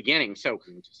 from the beginning. So,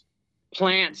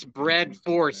 plants bred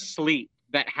for sleep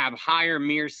that have higher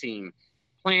myrcene,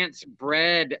 plants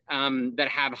bred that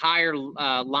have higher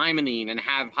limonene and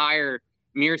have higher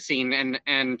myrcene,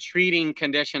 and treating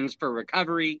conditions for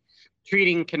recovery,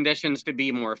 treating conditions to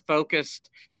be more focused,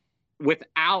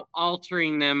 without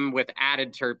altering them with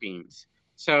added terpenes.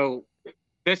 So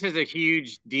this is a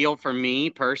huge deal for me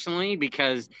personally,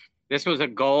 because this was a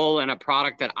goal and a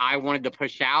product that I wanted to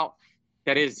push out.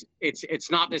 That is,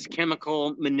 it's not this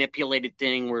chemical manipulated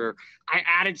thing where I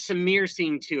added some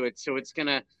myrcene to it, so it's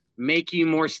gonna make you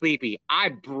more sleepy. I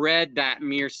bred that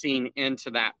myrcene into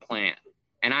that plant,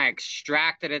 and I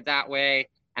extracted it that way,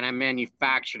 and I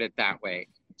manufactured it that way.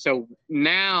 So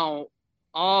now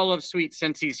all of Sweet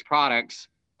Scensy's products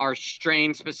are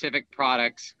strain-specific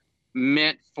products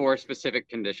meant for specific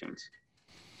conditions.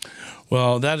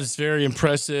 Well, that is very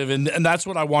impressive, and that's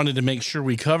what I wanted to make sure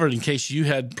we covered in case you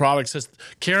had products.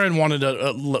 Karen wanted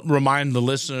to remind the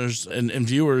listeners and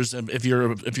viewers, if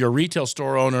you're a retail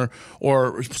store owner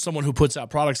or someone who puts out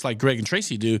products like Greg and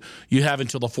Tracy do, you have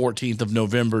until the 14th of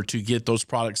November to get those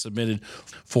products submitted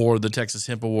for the Texas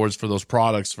Hemp Awards for those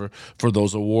products for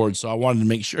those awards. So I wanted to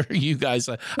make sure you guys.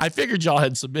 I figured y'all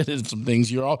had submitted some things.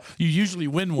 You usually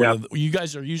win one. You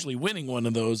guys are usually winning one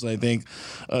of those. I think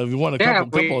we won a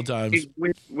couple of times.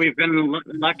 We've been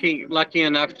lucky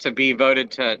enough to be voted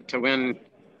to win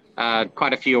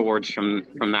quite a few awards from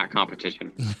that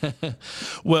competition.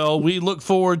 Well, we look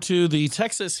forward to the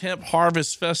Texas Hemp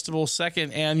Harvest Festival,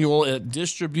 2nd annual at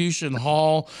Distribution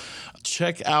Hall.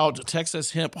 Check out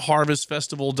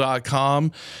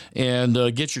TexasHempHarvestFestival.com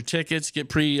and get your tickets, get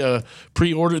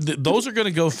pre-ordered. Those are going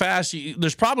to go fast.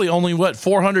 There's probably only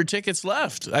 400 tickets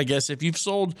left, I guess, if you've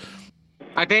sold.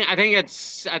 I think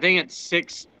it's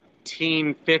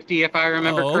 1650 if I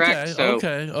remember correct. So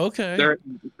okay.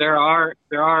 There are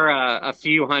a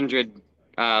few hundred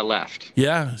left.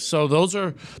 Yeah, so those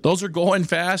are going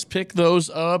fast. Pick those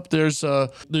up. There's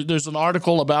an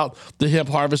article about the Hemp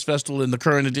Harvest Festival in the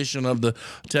current edition of the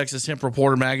Texas Hemp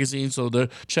Reporter magazine. So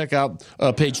check out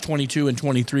page 22 and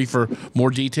 23 for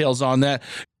more details on that.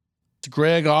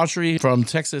 Greg Autry from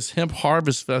Texas Hemp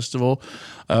Harvest Festival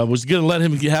was going to let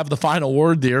him have the final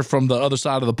word there from the other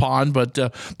side of the pond, but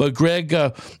Greg,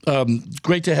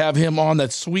 great to have him on.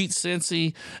 That's Sweet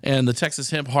Scentsy and the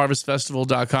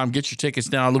TexasHempHarvestFestival.com. Get your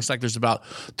tickets now. It looks like there's about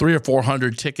 300 or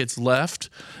 400 tickets left,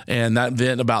 and that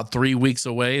event about 3 weeks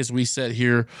away as we sit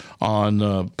here on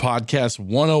Podcast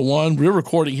 101. We're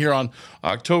recording here on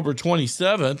October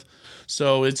 27th,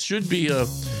 so it should be a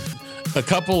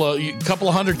couple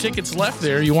of hundred tickets left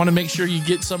there. You want to make sure you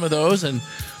get some of those and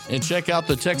check out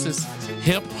the Texas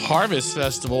Hemp Harvest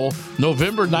Festival,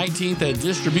 November 19th at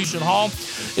Distribution Hall.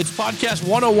 It's Podcast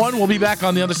 101. We'll be back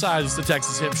on the other side. It's the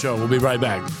Texas Hemp Show. We'll be right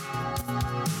back.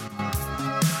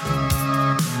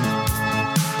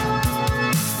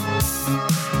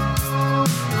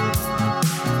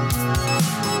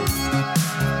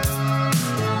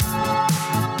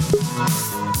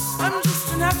 I'm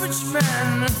just an average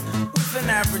man with an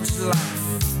average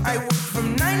life. I work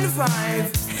from 9 to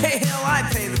 5. Hey, hell, I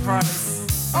pay the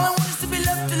price. All I want is to be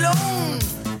left alone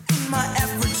in my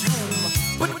average home.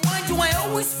 But why do I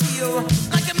always feel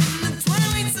like I'm in the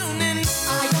twilight zone? And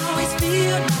I always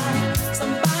feel like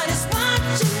somebody's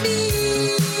watching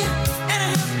me, and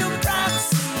I have no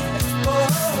privacy.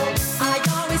 Oh, I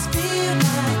always feel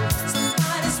like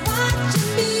somebody's watching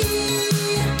me.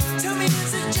 Tell me,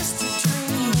 is it just a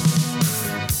dream?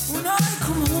 When I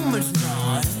come home at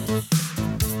night,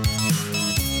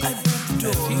 at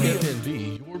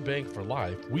TFNB, your bank for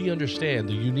life, we understand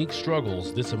the unique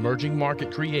struggles this emerging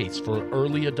market creates for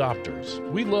early adopters.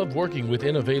 We love working with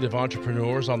innovative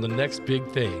entrepreneurs on the next big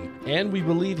thing, and we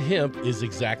believe hemp is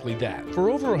exactly that.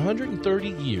 For over 130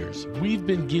 years, we've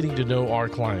been getting to know our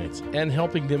clients and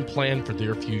helping them plan for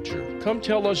their future. Come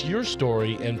tell us your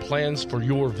story and plans for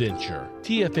your venture.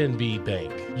 TFNB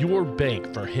Bank, your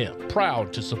bank for hemp,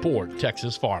 proud to support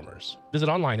Texas farmers. Visit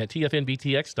online at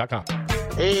tfnbtx.com.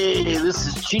 Hey, this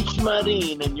is Cheech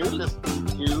Marin, and you're listening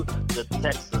to the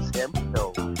Texas Hemp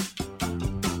Show.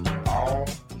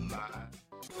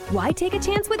 Why take a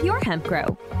chance with your hemp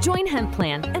grow? Join Hemp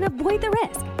Plan and avoid the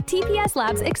risk. TPS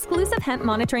Labs' exclusive hemp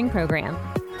monitoring program.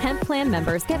 Hemp Plan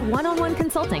members get one-on-one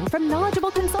consulting from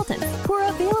knowledgeable consultants who are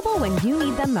available when you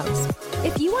need them most.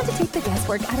 If you want to take the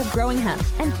guesswork out of growing hemp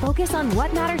and focus on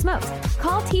what matters most,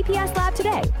 call TPS Lab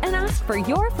today and ask for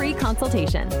your free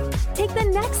consultation. Take the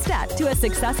next step to a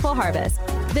successful harvest.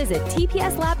 Visit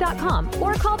tpslab.com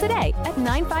or call today at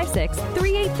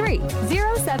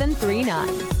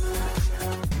 956-383-0739.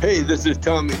 Hey, this is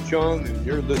Tommy Chong, and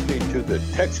you're listening to the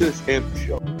Texas Hemp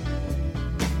Show.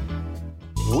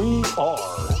 We are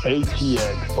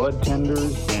ATX Bud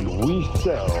Tenders, and we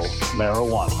sell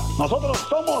marijuana. Nosotros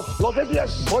somos los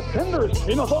ATX Bud Tenders,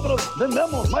 y nosotros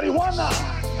vendemos marihuana.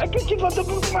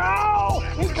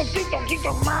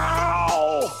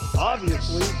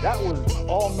 Obviously, that was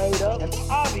all made up, and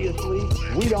obviously,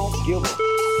 we don't give a.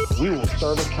 We will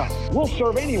serve a cop. We'll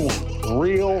serve anyone.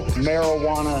 Real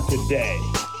marijuana today.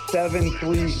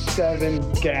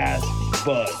 737 Gas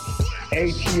Bud.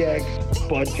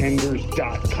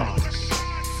 ATXBudtenders.com.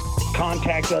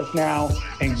 Contact us now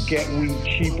and get weed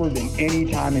cheaper than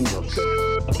any time in your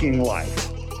fucking life.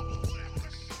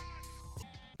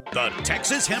 The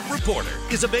Texas Hemp Reporter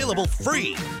is available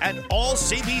free at all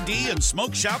CBD and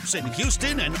smoke shops in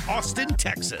Houston and Austin,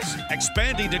 Texas.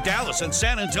 Expanding to Dallas and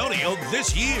San Antonio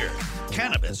this year.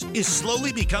 Cannabis is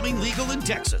slowly becoming legal in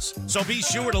Texas, so be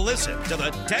sure to listen to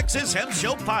the Texas Hemp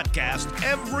Show podcast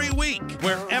every week,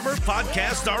 wherever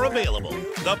podcasts are available.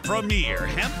 The premier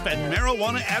hemp and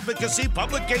marijuana advocacy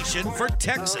publication for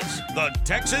Texas, the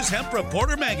Texas Hemp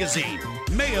Reporter magazine,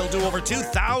 mailed to over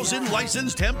 2,000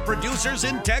 licensed hemp producers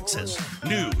in Texas.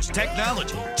 News,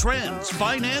 technology, trends,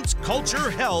 finance,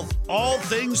 culture, health, all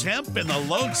things hemp in the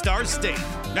Lone Star State.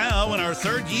 Now in our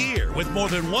third year with more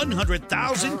than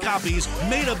 100,000 copies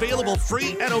made available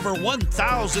free at over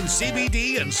 1,000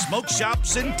 CBD and smoke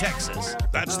shops in Texas.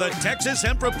 That's the Texas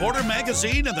Hemp Reporter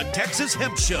magazine and the Texas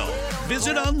Hemp Show.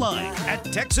 Visit online at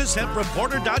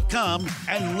TexasHempReporter.com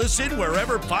and listen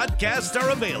wherever podcasts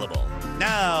are available.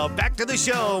 Now, back to the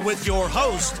show with your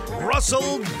host,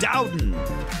 Russell Dowden.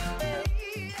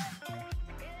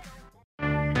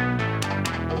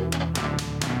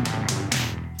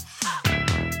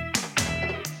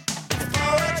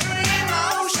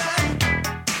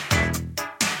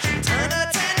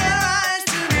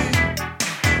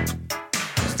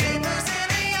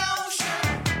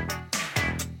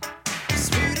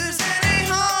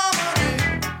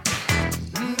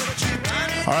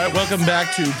 All right, welcome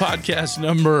back to podcast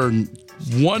number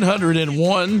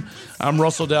 101. I'm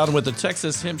Russell Dowden with the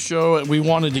Texas Hemp Show, and we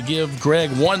wanted to give Greg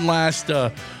one last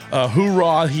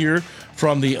hoorah here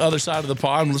from the other side of the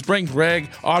pond. Let's bring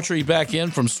Greg Autry back in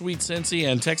from Sweet Cincy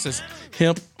and Texas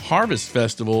Hemp Harvest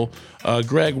Festival.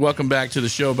 Greg, welcome back to the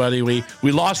show, buddy. We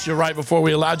lost you right before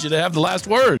we allowed you to have the last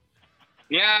word.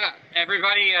 Yeah,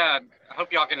 everybody, I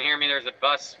hope y'all can hear me. There's a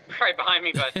bus right behind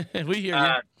me, but we hear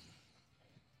you.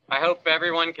 I hope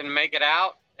everyone can make it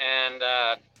out and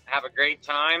have a great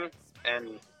time.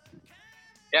 And,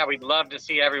 yeah, we'd love to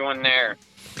see everyone there.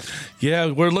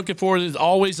 Yeah, we're looking forward. It's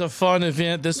always a fun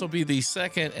event. This will be the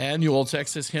second annual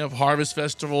Texas Hemp Harvest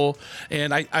Festival.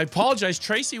 And I apologize.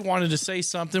 Tracy wanted to say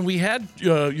something. We had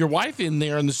your wife in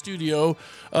there in the studio,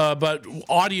 but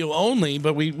audio only.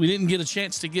 But we didn't get a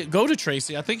chance to go to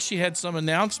Tracy. I think she had some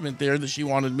announcement there that she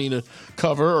wanted me to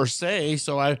cover or say.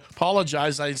 So I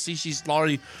apologize. I see she's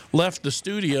already left the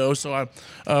studio. So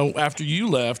after you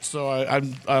left, so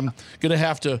I'm going to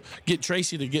have to get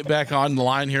Tracy to get back on the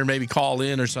line here, maybe call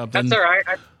in or something. That's all right.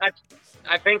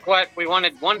 I think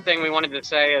one thing we wanted to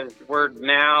say is we're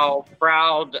now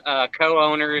proud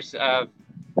co-owners of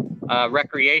a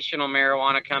recreational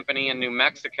marijuana company in New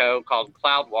Mexico called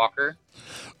Cloudwalker.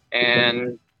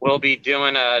 And we'll be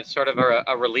doing a sort of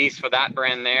a release for that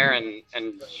brand there and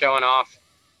showing off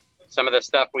some of the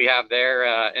stuff we have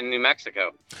there in New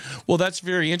Mexico. Well, that's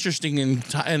very interesting and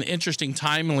interesting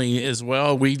timely as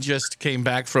well. We just came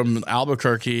back from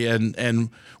Albuquerque and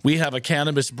we have a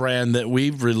cannabis brand that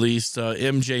we've released,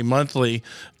 MJ Monthly.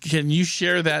 Can you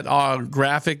share that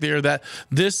graphic there? That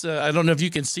this I don't know if you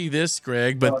can see this,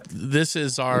 Greg, but this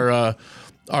is our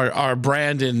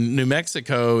brand in New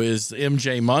Mexico is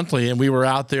MJ Monthly, and we were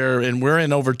out there, and we're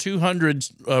in over 200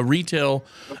 retail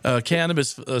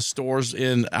cannabis stores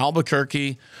in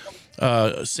Albuquerque,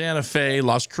 Santa Fe,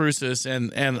 Las Cruces,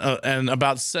 and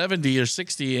about 70 or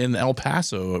 60 in El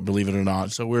Paso, believe it or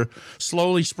not. So we're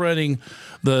slowly spreading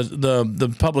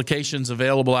the publications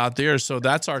available out there. So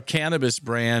that's our cannabis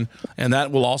brand, and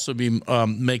that will also be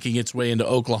making its way into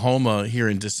Oklahoma here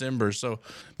in December. So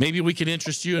maybe we can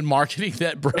interest you in marketing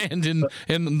that brand in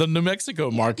the New Mexico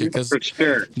market, because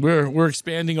sure. we're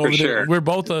expanding over For there. sure. We're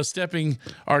both getting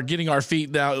our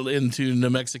feet out into New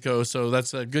Mexico. So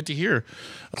that's good to hear.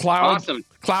 Awesome.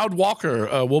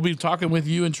 Cloudwalker. We'll be talking with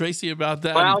you and Tracy about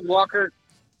that. Cloudwalker.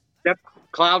 Yep.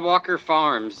 Cloudwalker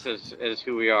Farms is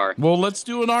who we are. Well, let's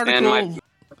do an article. And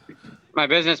my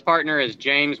business partner is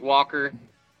James Walker,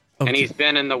 and he's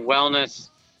been in the wellness.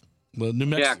 Well, New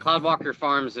Mexico. Yeah, Cloudwalker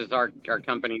Farms is our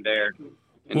company there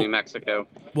in New Mexico.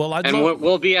 Well,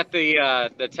 we'll be at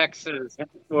the Texas.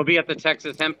 We'll be at the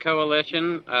Texas Hemp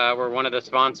Coalition. We're one of the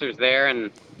sponsors there,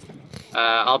 and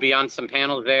I'll be on some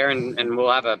panels there, and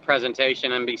we'll have a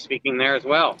presentation and be speaking there as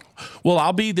well. Well,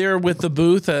 I'll be there with the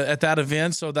booth at that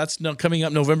event. So that's coming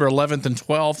up November 11th and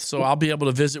 12th. So I'll be able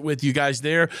to visit with you guys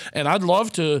there. And I'd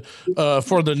love to,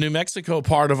 for the New Mexico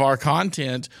part of our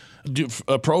content, do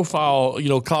a profile,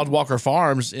 Cloudwalker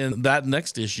Farms in that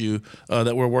next issue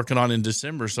that we're working on in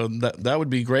December. So that would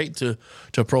be great to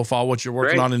profile what you're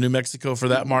working on in New Mexico for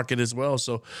that market as well.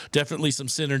 So definitely some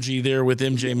synergy there with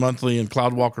MJ Monthly and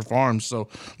Cloudwalker Farms. So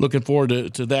looking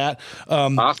forward to that.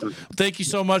 Awesome. Thank you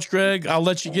so much, Greg. I'll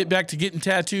let you get back to getting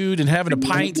tattooed and having a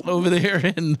pint over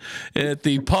there at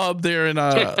the pub there in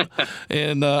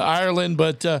Ireland.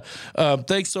 But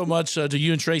thanks so much to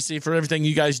you and Tracy for everything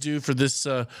you guys do for this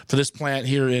plant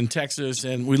here in Texas,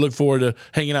 and we look forward to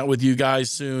hanging out with you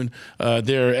guys soon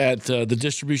there at the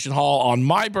distribution hall on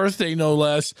my birthday, no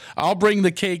less. I'll bring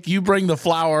the cake, you bring the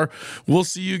flour. We'll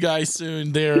see you guys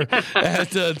soon there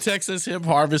at Texas Hemp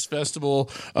Harvest Festival.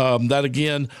 That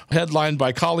again, headlined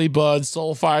by Collie Bud,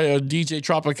 Soulfire, DJ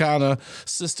Tropicana,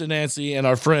 Sister Nancy, and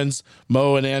our friends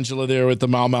Mo and Angela there with the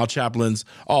Mau Mau Chaplains,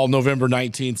 all November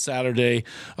 19th, Saturday,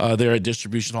 there at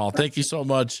Distribution Hall. Thank you so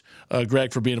much,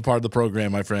 Greg, for being a part of the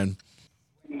program, my friend.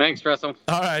 Thanks, Russell.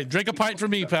 All right, drink a pint for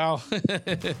me, pal.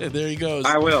 There he goes.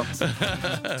 I will.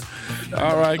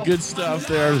 All right, good stuff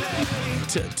there.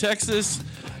 Texas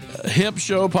Hemp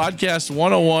Show Podcast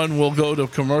 101. We'll go to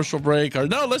commercial break. Or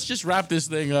no, let's just wrap this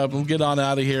thing up. We'll get on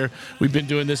out of here. We've been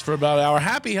doing this for about an hour.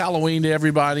 Happy Halloween to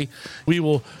everybody. We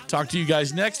will talk to you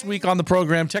guys next week on the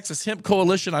program. Texas Hemp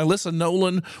Coalition. Alyssa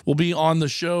Nolan will be on the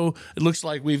show. It looks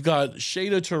like we've got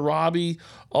Shada Tarabi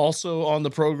also on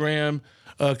the program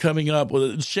coming up.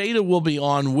 Shada will be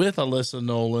on with Alyssa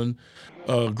Nolan.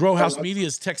 Grow House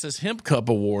Media's Texas Hemp Cup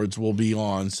Awards will be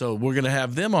on. So we're going to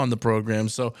have them on the program.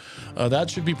 So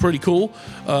that should be pretty cool.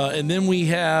 And then we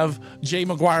have Jay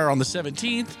McGuire on the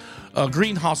 17th.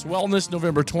 Greenhouse Wellness,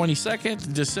 November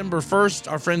 22nd. December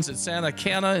 1st, our friends at Santa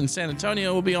Cana in San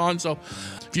Antonio will be on. So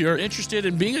if you're interested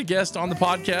in being a guest on the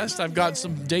podcast, I've got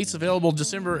some dates available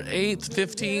December 8th,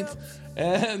 15th,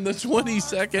 and the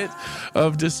 22nd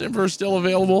of December is still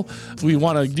available. If we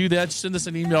want to do that, send us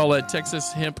an email at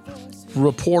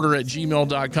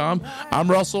texashempreporter@gmail.com.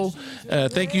 I'm Russell.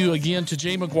 Thank you again to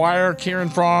Jay McGuire, Karen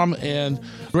Fromm, and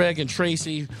Greg and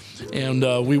Tracy. And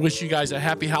we wish you guys a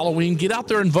happy Halloween. Get out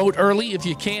there and vote early if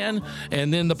you can.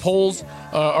 And then the polls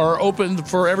are open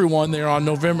for everyone there on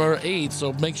November 8th.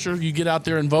 So make sure you get out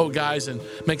there and vote, guys, and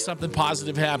make something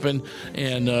positive happen.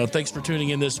 And thanks for tuning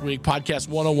in this week. Podcast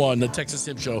 101, the Texas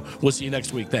Hemp Show. We'll see you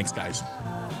next week. Thanks, guys.